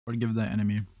Or give the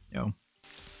enemy. Yo.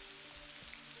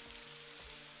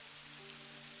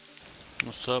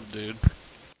 What's up, dude?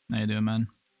 How you doing, man?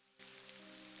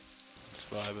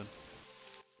 Surviving.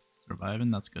 Surviving?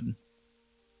 That's good.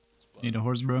 Need a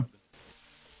horse, bro?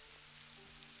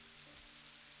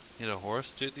 Need a horse?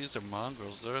 Dude, these are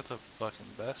mongrels. They're the fucking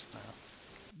best now.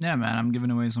 Yeah, man, I'm giving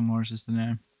away some horses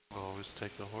today. I'll always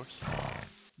take a horse.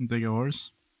 You take a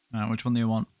horse? Which one do you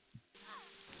want?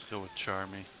 Let's go with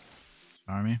Charmy.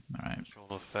 Charmy? Alright. Control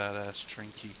a fat ass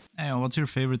Trinky. Hey, what's your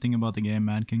favorite thing about the game,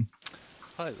 Mad King?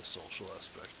 Probably the social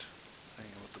aspect.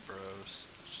 Hanging with the bros.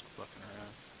 Just fucking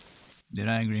around. Did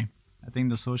I agree? I think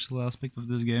the social aspect of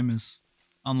this game is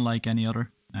unlike any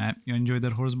other. Alright, you enjoyed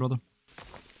that horse, brother?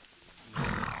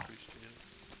 Appreciate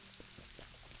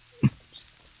it.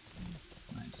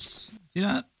 Nice. See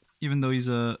that? Even though he's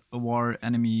a war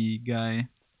enemy guy.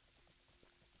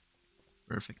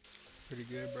 Perfect. Pretty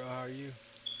good, bro. How are you?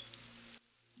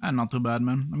 Not too bad,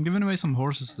 man. I'm giving away some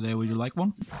horses today. Would you like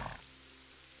one?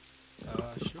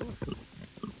 Sure.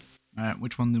 Alright,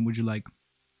 which one would you like?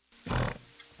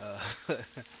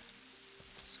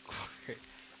 Squirt.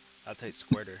 I'll take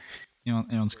Squirter. You want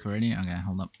Squirty? Okay,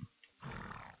 hold up.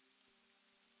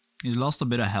 He's lost a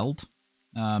bit of health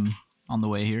on the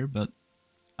way here, but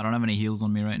I don't have any heals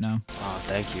on me right now. Oh,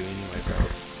 thank you anyway, bro.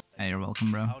 Hey, you're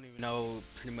welcome, bro. I don't even know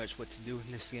pretty much what to do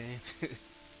in this game.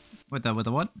 With the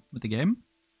what? With the game?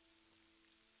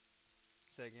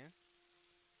 Say again?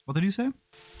 What did you say?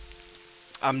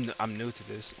 I'm new to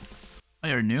this. Oh,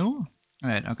 you're new?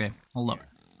 Alright, okay, hold up.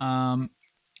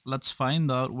 Let's find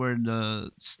out where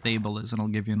the stable is and I'll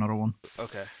give you another one.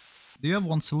 Okay. Do you have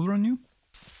 1 silver on you?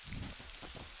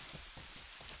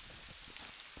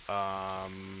 I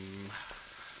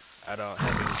don't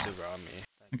have any silver on me.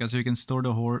 Okay, so you can store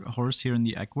the horse here in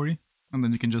the equerry, and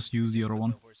then you can just use the other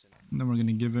one. And then we're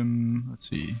gonna give him, let's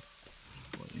see.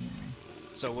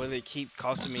 So will it keep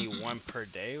costing me 1 per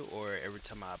day, or every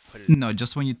time I put it in? No,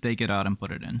 just when you take it out and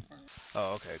put it in.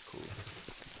 Oh, okay, cool.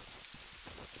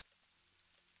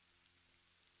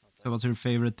 So what's your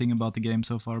favorite thing about the game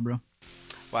so far, bro?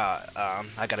 Wow,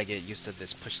 I gotta get used to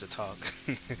this push to talk.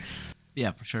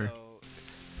 Yeah, for sure.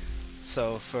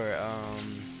 So for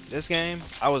this game,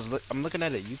 I'm looking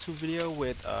at a YouTube video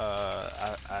with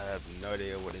I have no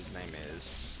idea what his name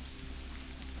is,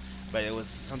 but it was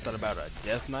something about a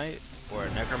death knight or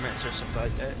a necromancer or something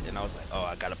like that, and I was like, oh,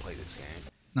 I gotta play this game.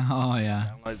 Oh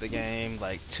yeah. I downloaded the game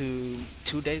like two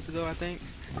days ago, I think,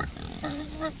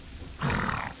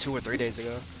 2 or 3 days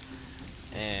ago,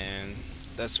 and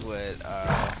that's what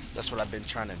I've been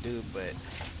trying to do. But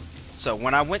so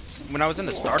when I was in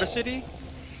the starter city,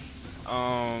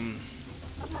 I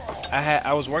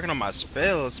was working on my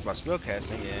spell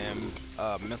casting and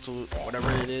mental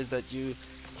whatever it is that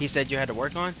he said you had to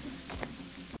work on.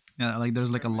 Yeah, like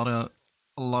there's like a lot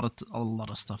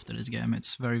of stuff to this game.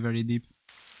 It's very deep.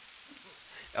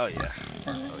 Oh yeah,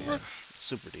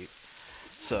 super deep.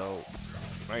 So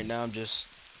right now I'm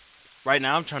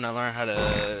trying to learn how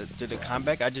to do the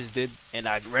combat. I just did, and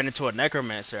I ran into a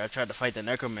necromancer. I tried to fight the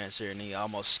necromancer, and he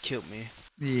almost killed me.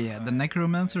 Yeah, the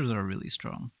necromancers are really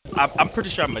strong. I'm pretty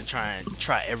sure I'm gonna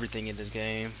try everything in this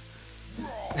game.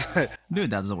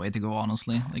 Dude, that's the way to go,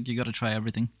 honestly. Like, you gotta try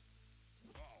everything.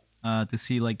 To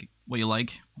see, like, what you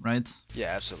like, right?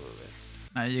 Yeah, absolutely.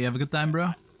 You have a good time,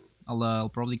 bro? I'll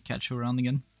probably catch you around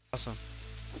again. Awesome.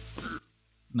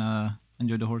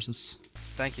 Enjoy the horses.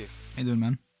 Thank you. How you doing,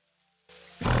 man?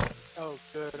 Oh,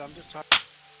 good. I'm just talking.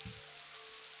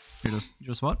 You're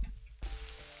just what?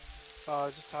 I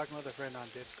was just talking with a friend on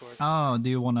Discord. Oh, do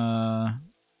you wanna...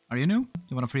 Are you new? Do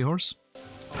you want a free horse? Oh,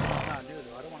 I'm not new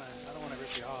though. I don't wanna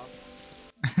rip you off.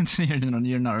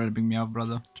 You're not ripping me off,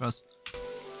 brother. Trust. Oh,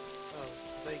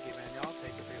 thank you, man. Y'all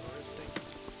take a free horse. Thank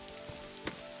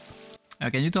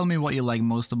you. Can you tell me what you like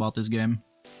most about this game?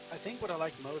 I think what I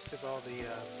like most is all the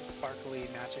sparkly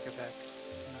magic effects.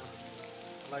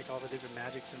 I like all the different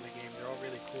magics in the game. They're all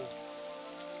really cool.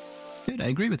 Dude, I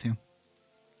agree with you.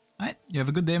 Alright, you have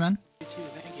a good day, man. You too.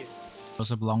 Thank you. What's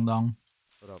up, Long Dong?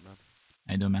 What up, man?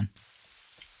 How you doing, man?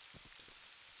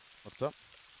 What's up?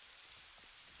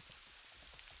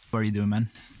 What are you doing, man?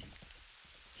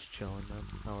 Just chilling, man.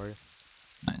 How are you?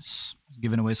 Nice. Just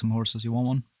giving away some horses. You want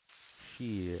one?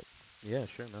 Shit. Yeah,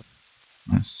 sure, man.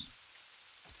 Nice.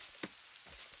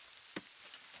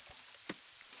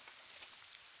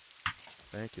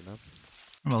 Thank you, man.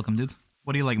 You're welcome, dude.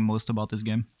 What do you like most about this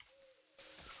game?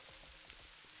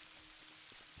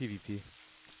 PvP.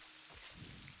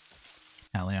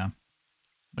 Hell yeah.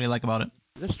 What do you like about it?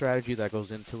 The strategy that goes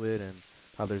into it, and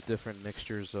how there's different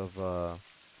mixtures of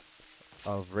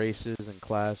races and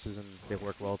classes, and they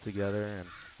work well together, and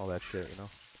all that shit, you know?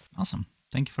 Awesome.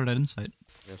 Thank you for that insight.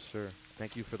 Yes, sir.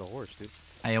 Thank you for the horse, dude.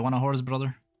 Hey, you want a horse,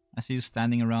 brother? I see you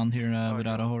standing around here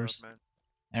without a horse. What's up, man?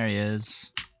 There he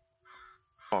is.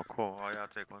 Oh, cool. Oh, yeah, I'll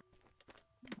take one.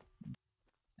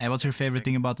 Hey, what's your favorite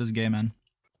thing about this game, man?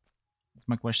 That's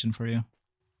my question for you.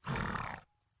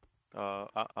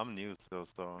 I'm new still,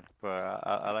 but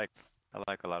I like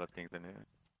a lot of things in it.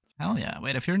 Hell yeah.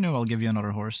 Wait, if you're new, I'll give you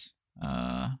another horse.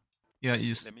 Yeah,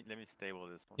 you... Let me stable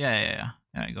this one. Yeah.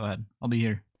 Alright, go ahead. I'll be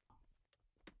here.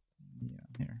 Yeah,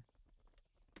 here.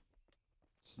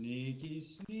 Sneaky,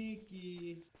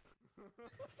 sneaky.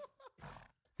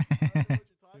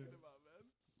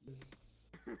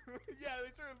 Yeah,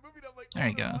 they started moving up like, There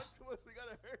he goes. we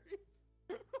gotta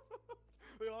hurry.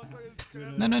 They all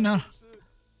started No.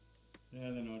 Yeah,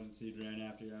 then Odin Seed ran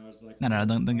after you. I was like, No,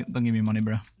 don't give me money,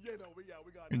 bro. Yeah, no, we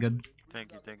got You're good.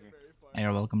 Thank you. Hey,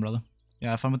 you're welcome, brother.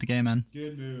 Yeah, have fun with the game, man.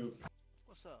 good move.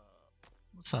 What's up?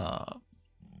 What's up?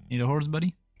 Need a horse,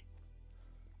 buddy?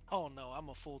 Oh no, I'm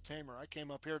a full tamer. I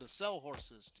came up here to sell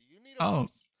horses. Do you need a Oh,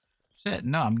 horse? shit.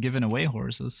 No, I'm giving away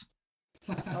horses.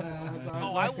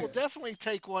 Oh, I will definitely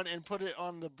take one and put it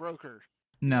on the broker.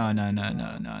 No.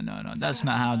 That's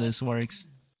not how this works.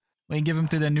 We give them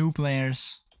to the new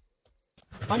players.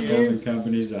 I'm new.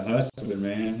 Company's a hustler,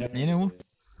 man. You know?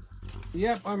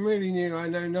 Yep, I'm really new. I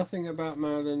know nothing about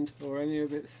Maryland or any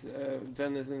of its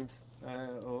denizens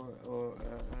or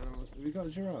animals. Have you got a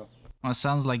giraffe? Well, it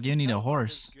sounds like you need a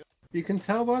horse. You can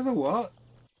tell by the what?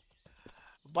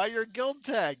 By your guild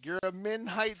tag, you're a min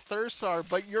height Thursar,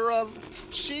 but you're a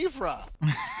Shivra. You're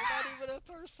not even a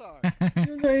Thursar.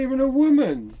 You're not even a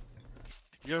woman.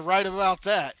 You're right about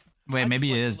that. Wait, I maybe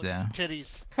just he like is to look there. at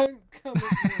Titties. Don't come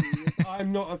at me if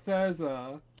I'm not a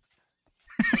Thursar.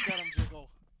 Look at 'em jiggle.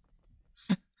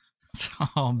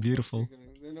 Oh, beautiful.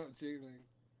 They're not jiggling.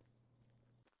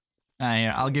 Ah,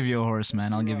 here, I'll give you a horse,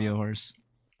 man. I'll give you a horse.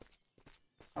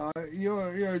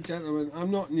 You're a gentleman.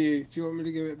 I'm not new. Do you want me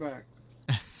to give it back?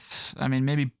 I mean,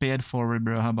 maybe pay it forward,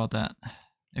 bro. How about that?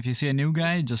 If you see a new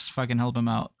guy, just fucking help him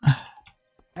out.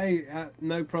 Hey,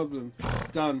 no problem.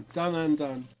 Done and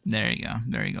done. There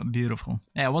you go. Beautiful.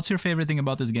 Yeah, what's your favorite thing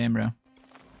about this game, bro?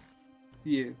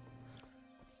 You.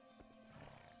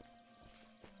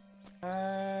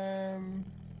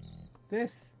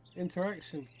 This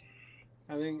interaction.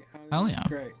 I think Hell it's yeah.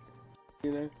 great.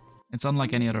 You know. It's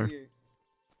unlike any other. You.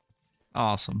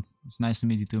 Awesome. It's nice to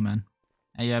meet you too, man.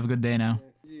 Hey, you have a good day now.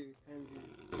 You.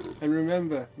 And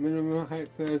remember, minimum height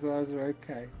Thursdays are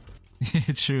okay.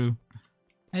 It's true.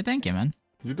 Hey, thank you, man.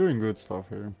 You're doing good stuff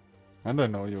here. And I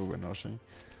know you're Venoshi.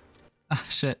 Oh,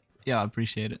 shit. Yeah, I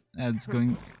appreciate it. It's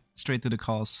going straight to the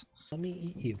cause. Let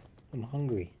me eat you. I'm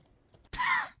hungry.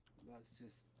 That's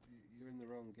just you're in the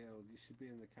wrong guild. You should be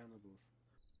in the cannibals.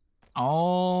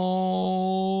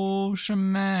 Oh,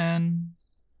 shaman.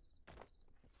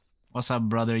 What's up,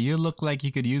 brother? You look like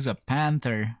you could use a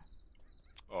panther.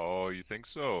 Oh, you think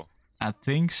so? I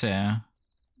think so.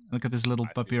 Look at this little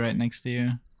puppy right next to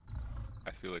you.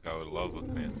 I feel like I would love a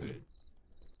panther.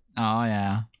 Oh,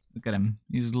 yeah. Look at him.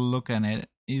 He's looking at it.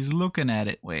 He's looking at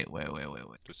it. Wait.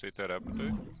 Just ate that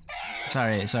appetite.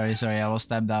 Sorry. I was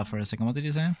stabbed out for a second. What did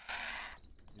you say?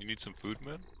 You need some food,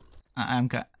 man? I'm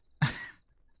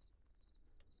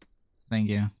Thank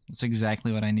you. That's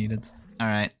exactly what I needed.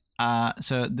 Alright.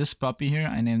 So this puppy here,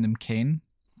 I named him Kane.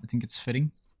 I think it's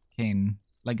fitting. Kane.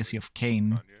 Legacy of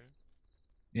Kane. Kanye?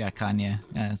 Yeah, Kanye.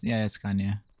 Yeah, it's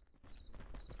Kanye.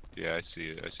 Yeah, I see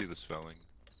it. I see the spelling.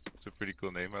 It's a pretty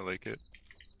cool name. I like it.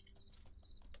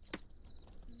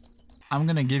 I'm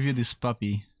gonna give you this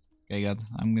puppy. Okay, God.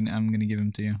 I'm gonna give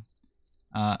him to you.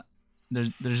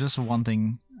 There's just one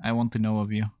thing I want to know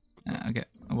of you. Okay.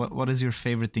 What is your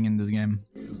favorite thing in this game?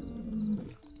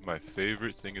 My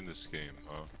favorite thing in this game,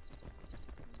 huh?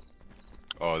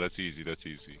 Oh, that's easy.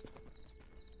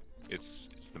 It's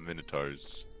the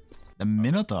Minotaurs. The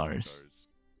Minotaurs?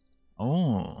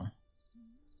 Oh.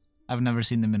 I've never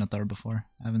seen the Minotaur before.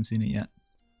 I haven't seen it yet.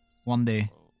 One day.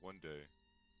 Oh, one day.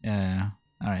 Yeah.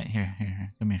 Alright, here.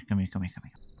 Come here.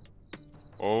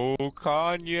 Oh,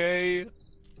 Kanye!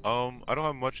 I don't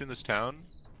have much in this town,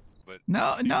 but...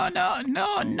 No!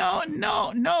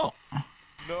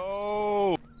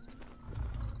 No!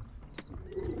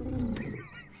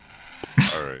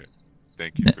 Alright.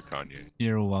 Thank you for Kanye.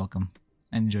 You're welcome.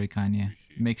 Enjoy Kanye.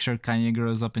 Make sure Kanye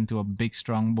grows up into a big,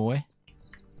 strong boy.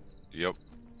 Yep.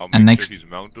 I'll And make next- sure he's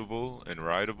mountable and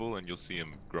rideable, and you'll see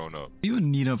him grown up. Are you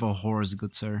in need of a horse,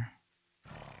 good sir?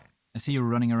 I see you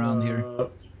running around here.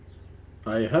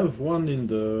 I have one in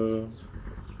the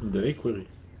equerry.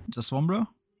 Just one, bro?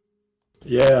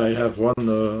 Yeah, I have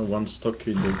one stock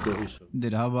in the equerry. So.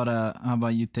 Dude, how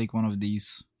about you take one of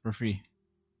these for free?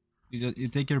 You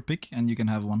take your pick and you can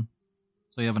have one.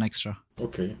 So you have an extra.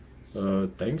 Okay.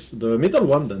 Thanks. The middle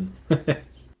one then.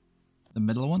 The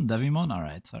middle one, Devimon?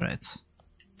 Alright, alright.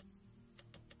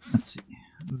 Let's see.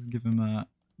 Let's give him a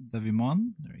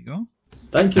Devimon. There you go.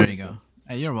 Thank you. There you go.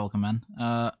 Hey, you're welcome, man.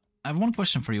 I have one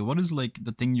question for you. What is like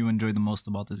the thing you enjoy the most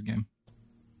about this game?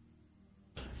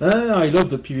 I love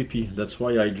the PvP. That's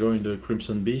why I joined the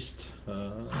Crimson Beast.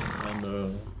 I'm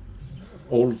an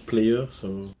old player,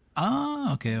 so.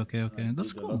 Ah, okay.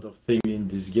 That's cool. A lot of things in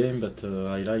this game, but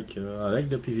I like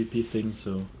the PvP thing.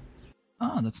 So.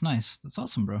 Ah, that's nice. That's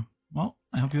awesome, bro. Well,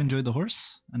 I hope you enjoyed the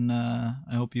horse, and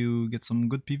I hope you get some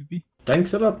good PvP.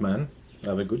 Thanks a lot, man.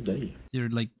 Have a good day. You're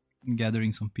like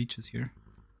gathering some peaches here.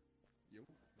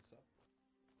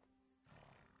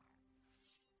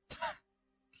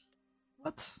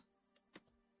 What?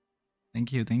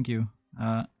 Thank you.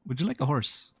 Would you like a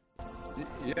horse?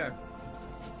 Yeah.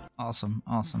 Awesome.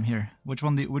 Here, which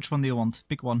one do you want?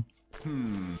 Pick one.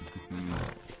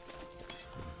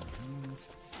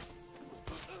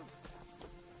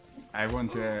 I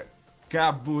want a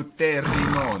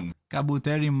Kabuterimon.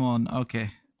 Kabuterimon.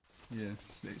 Okay. Yeah.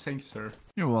 Thank you, sir.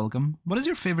 You're welcome. What is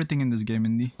your favorite thing in this game,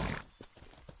 Indy?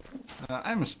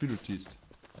 I'm a spiritist.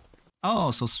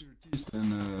 Oh, so.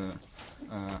 And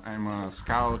I'm a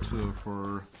scout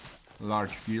for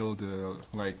large guild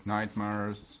like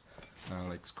Nightmares,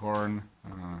 like Scorn.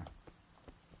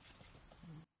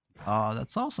 Oh,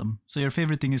 that's awesome. So your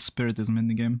favorite thing is spiritism in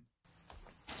the game?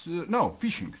 No,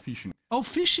 fishing. Oh,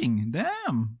 fishing!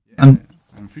 Damn! Yeah,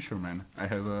 I'm a fisherman. I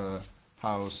have a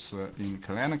house in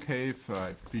Kalana Cave,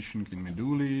 I fishing in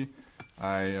Meduli.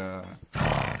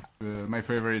 My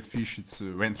favorite fish is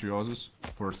ventriosus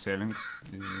for selling.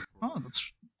 Oh,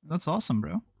 that's awesome,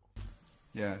 bro.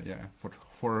 Yeah, for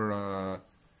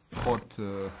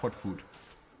hot food.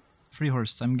 Free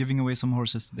horse. I'm giving away some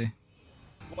horses today.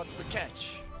 What's the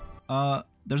catch?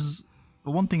 There's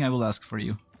one thing I will ask for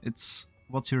you. It's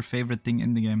what's your favorite thing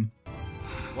in the game?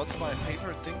 What's my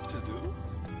favorite thing to do?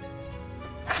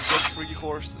 To get free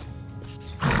horses.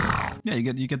 Yeah,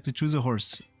 you get to choose a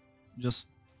horse. Just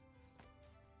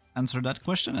answer that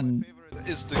question and. My favorite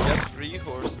is to get free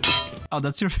horses. Oh,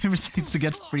 that's your favorite thing, to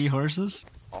get free horses?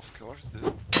 Of course,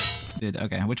 dude. Dude,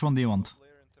 okay. Which one do you want?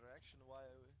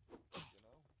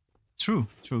 True.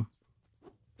 So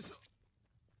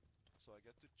I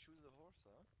get to choose a horse,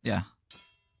 huh? Yeah.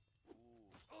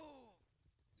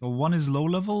 So one is low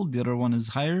level, the other one is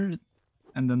higher,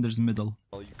 and then there's middle.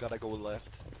 Well, you gotta go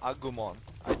left. Agumon,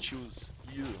 I choose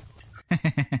you.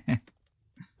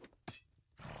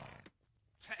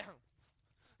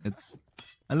 It's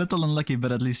a little unlucky,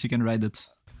 but at least you can ride it.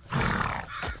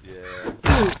 Yeah.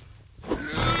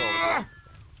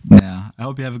 Yeah, I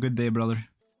hope you have a good day, brother.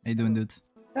 How you doing, dude?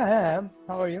 I am.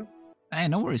 How are you? Hey,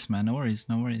 no worries, man. No worries.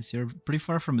 You're pretty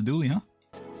far from Meduli, huh?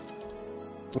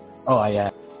 Oh, I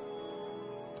am.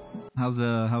 How's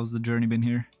the journey been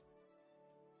here?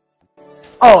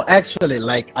 Oh, actually,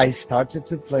 like, I started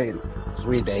to play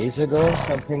 3 days ago,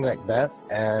 something like that,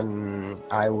 and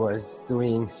I was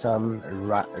doing some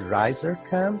riser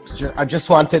camps. I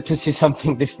just wanted to see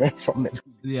something different from it.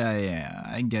 Yeah,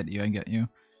 I get you.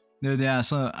 Dude, yeah,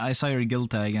 so I saw your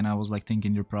guild tag and I was like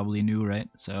thinking you're probably new, right?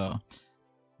 So,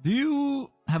 do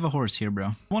you have a horse here,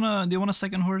 bro? Do you want a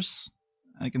second horse?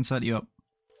 I can set you up.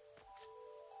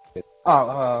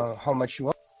 Oh, how much you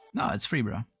want? No, it's free,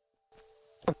 bro.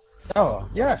 Oh,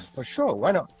 yeah, for sure.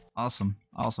 Why not? Awesome.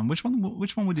 Which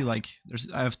one would you like?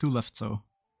 I have 2 left, so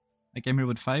I came here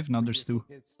with 5. Now there's 2.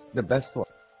 It's the best one.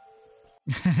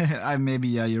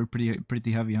 Yeah, you're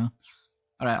pretty heavy, huh?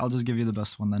 All right, I'll just give you the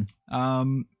best one then.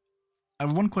 I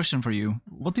have one question for you.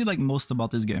 What do you like most about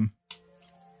this game?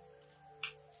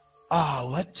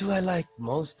 What do I like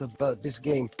most about this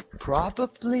game?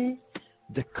 Probably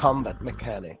the combat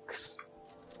mechanics.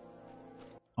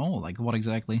 Oh, like what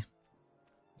exactly?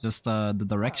 Just the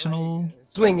directional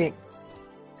swinging.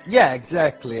 Yeah,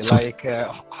 exactly. Like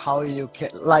how you can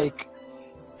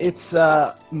it's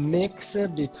a mix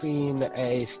between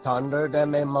a standard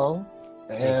MMO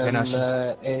and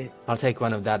I'll take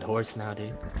one of that horse now,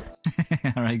 dude.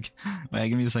 All right, wait,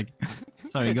 give me a sec.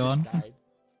 Sorry, go on.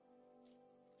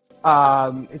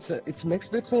 It's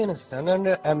mixed between a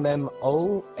standard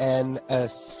MMO and a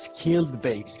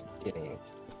skill-based game.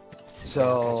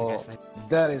 So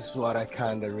that is what I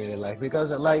kind of really like,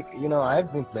 because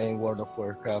I've been playing World of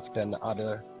Warcraft and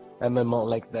other MMO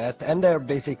like that, and they're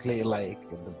basically like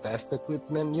the best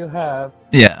equipment you have,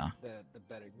 yeah, the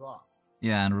better you are.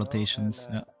 Yeah, and rotations.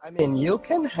 And, I mean, you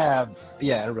can have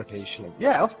and rotation.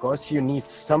 Yeah, of course you need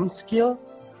some skill,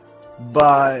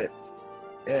 but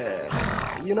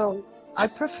I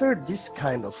prefer this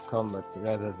kind of combat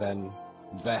rather than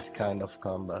that kind of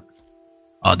combat.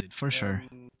 Oh, dude, for sure.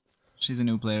 She's a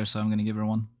new player, so I'm gonna give her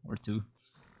 1 or 2.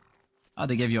 Oh,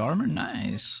 they gave you armor?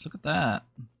 Nice. Look at that.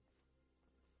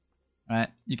 Alright,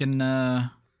 you can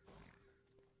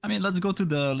I mean, let's go to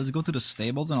the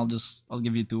stables, and I'll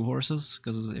give you 2 horses,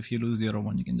 because if you lose the other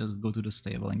one, you can just go to the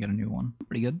stable and get a new one.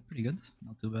 Pretty good,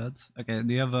 not too bad. Okay,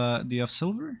 do you have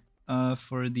silver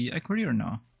for the equity or no?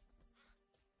 I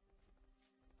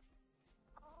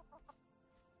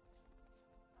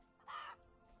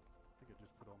think I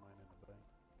just put all mine in the bank.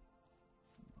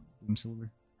 Let's give him silver.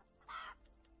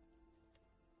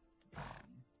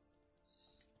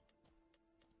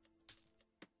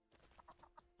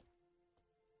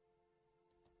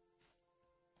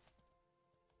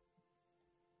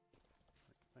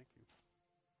 Thank you.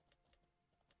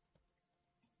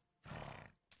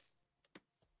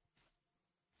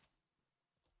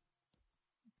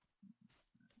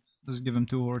 Let's give him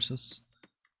 2 horses.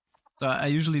 So I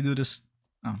usually do this.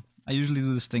 Oh, I usually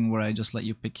do this thing where I just let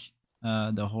you pick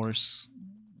the horse,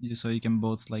 so you can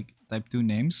both like type 2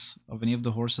 names of any of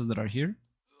the horses that are here,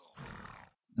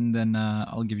 and then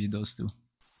I'll give you those 2.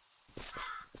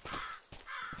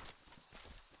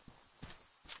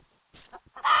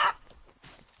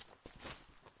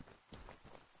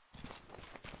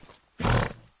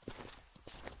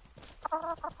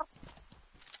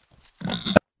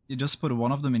 You just put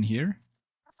one of them in here,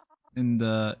 in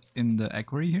the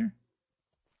equerry here,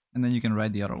 and then you can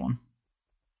ride the other one.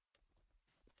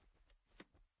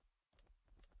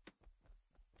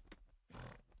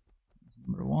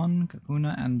 Number 1,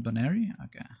 Kakuna and Baneri.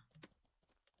 Okay.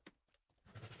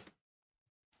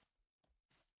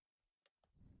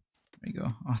 There you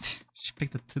go. Oh, she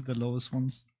picked the lowest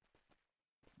ones.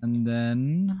 And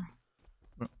then,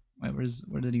 wait,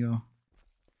 where did he go?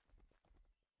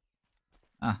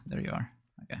 Ah, there you are.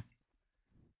 Okay.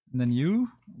 And then you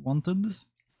wanted.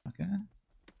 Okay.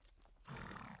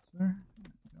 There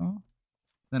you go.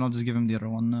 Then I'll just give him the other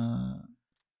one.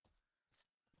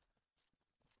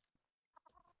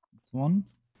 This one.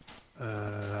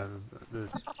 The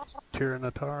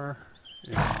Tyranitar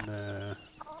in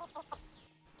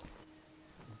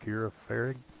Gira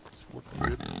Ferrig.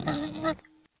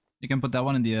 You can put that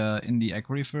one in the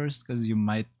equerry first, because you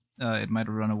might it might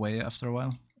run away after a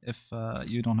while if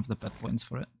you don't have the pet points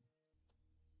for it.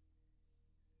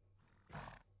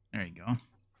 There you go.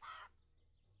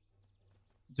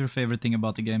 What's your favorite thing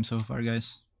about the game so far,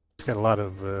 guys? It's got a lot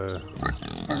of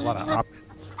options.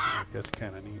 I guess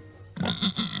kind of neat.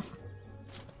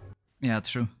 Yeah,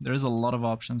 true. There is a lot of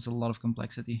options, a lot of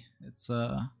complexity. It's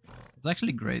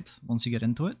actually great once you get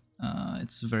into it.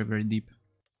 It's very, very deep.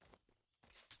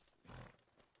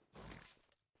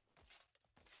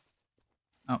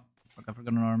 Oh, fuck, I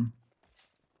forgot an arm.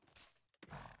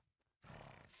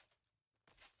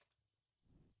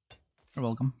 You're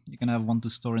welcome. You can have one to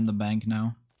store in the bank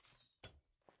now.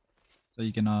 So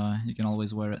you can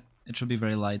always wear it. It should be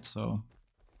very light, so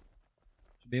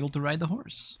you should be able to ride the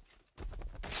horse.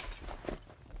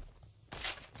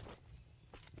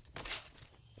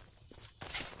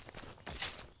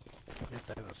 Get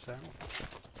that in a sound.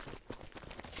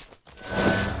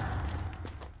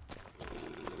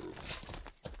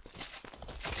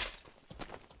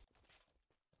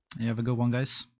 You have a good one, guys.